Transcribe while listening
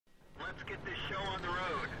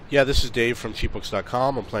Yeah, this is Dave from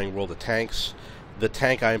cheapbooks.com. I'm playing World of Tanks. The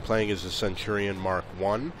tank I am playing is the Centurian Mark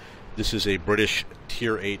I. This is a British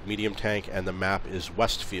Tier 8 medium tank, and the map is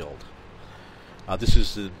Westfield. This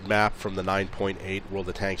is the map from the 9.8 World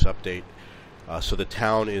of Tanks update. So the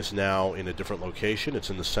town is now in a different location. It's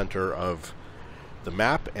in the center of the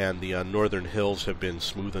map, and the northern hills have been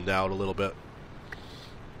smoothened out a little bit.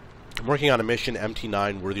 I'm working on a mission,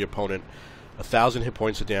 MT9, Worthy Opponent. 1,000 hit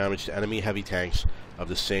points of damage to enemy heavy tanks of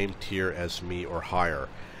the same tier as me or higher.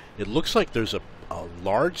 It looks like there's a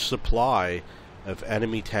large supply of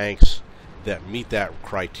enemy tanks that meet that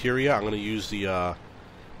criteria. I'm going to use the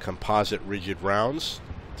composite rigid rounds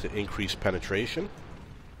to increase penetration.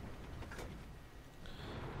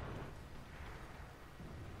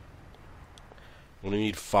 I'm going to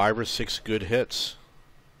need 5 or 6 good hits.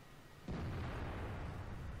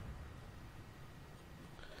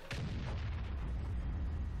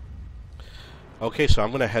 Okay, so I'm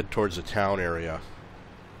going to head towards the town area.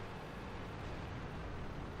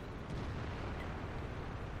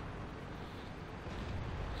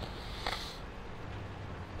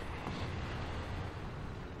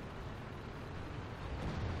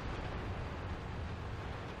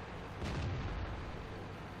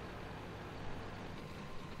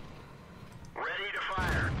 Ready to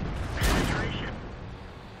fire. Penetration.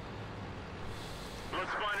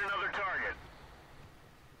 Let's find another target.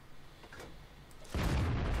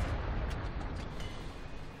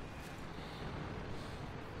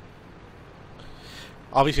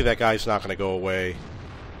 Obviously that guy's not going to go away.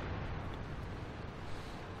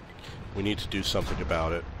 We need to do something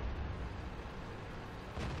about it.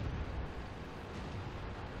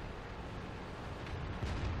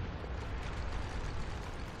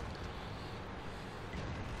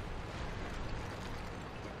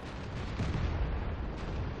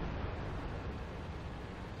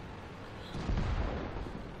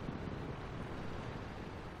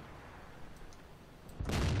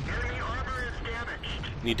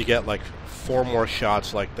 Need to get like 4 more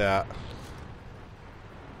shots like that.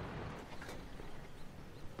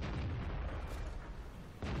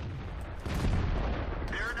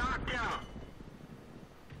 They're knocked out.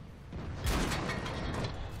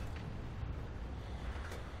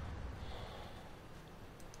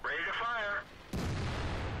 Ready to fire.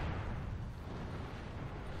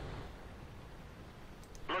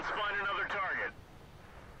 Let's find another target.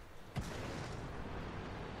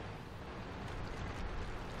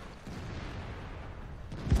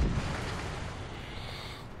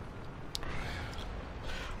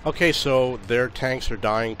 Okay, so their tanks are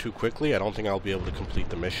dying too quickly. I don't think I'll be able to complete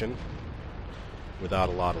the mission without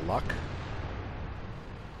a lot of luck.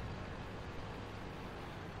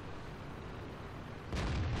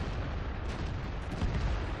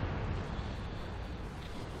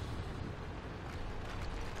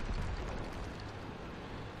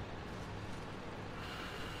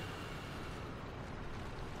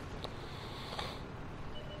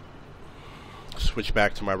 Switch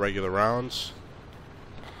back to my regular rounds.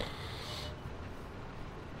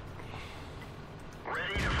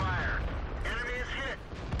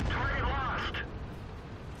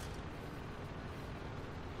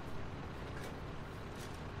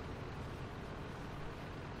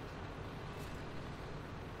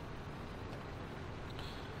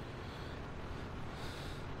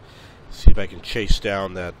 See if I can chase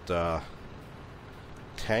down that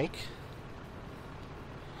tank.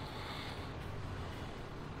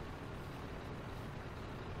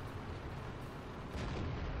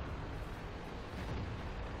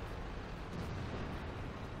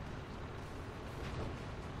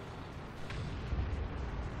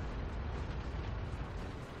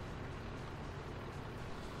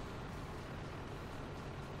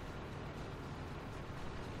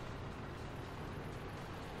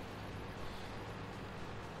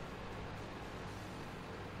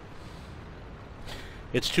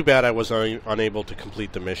 It's too bad I was unable to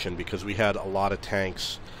complete the mission because we had a lot of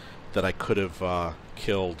tanks that I could have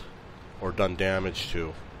killed or done damage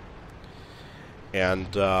to.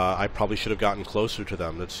 And I probably should have gotten closer to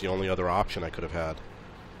them. That's the only other option I could have had.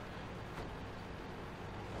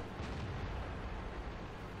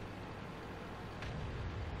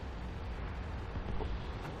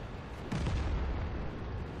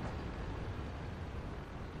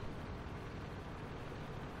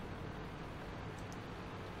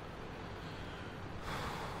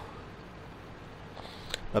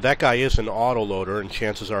 Now that guy is an autoloader, and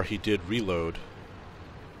chances are he did reload.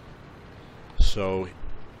 So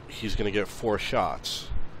he's going to get 4 shots.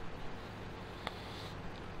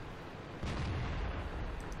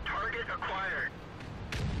 Target acquired.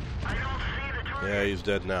 I don't see the target. Yeah, he's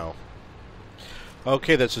dead now.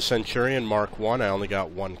 Okay, that's a Centurian Mark 1. I only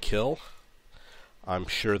got 1 kill. I'm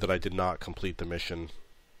sure that I did not complete the mission.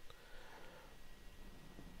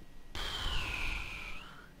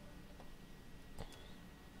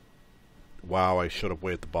 Wow, I should have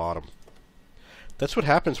way at the bottom. That's what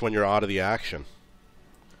happens when you're out of the action.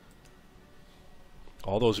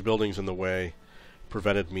 All those buildings in the way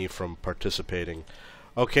prevented me from participating.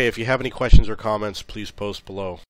 Okay, if you have any questions or comments, please post below.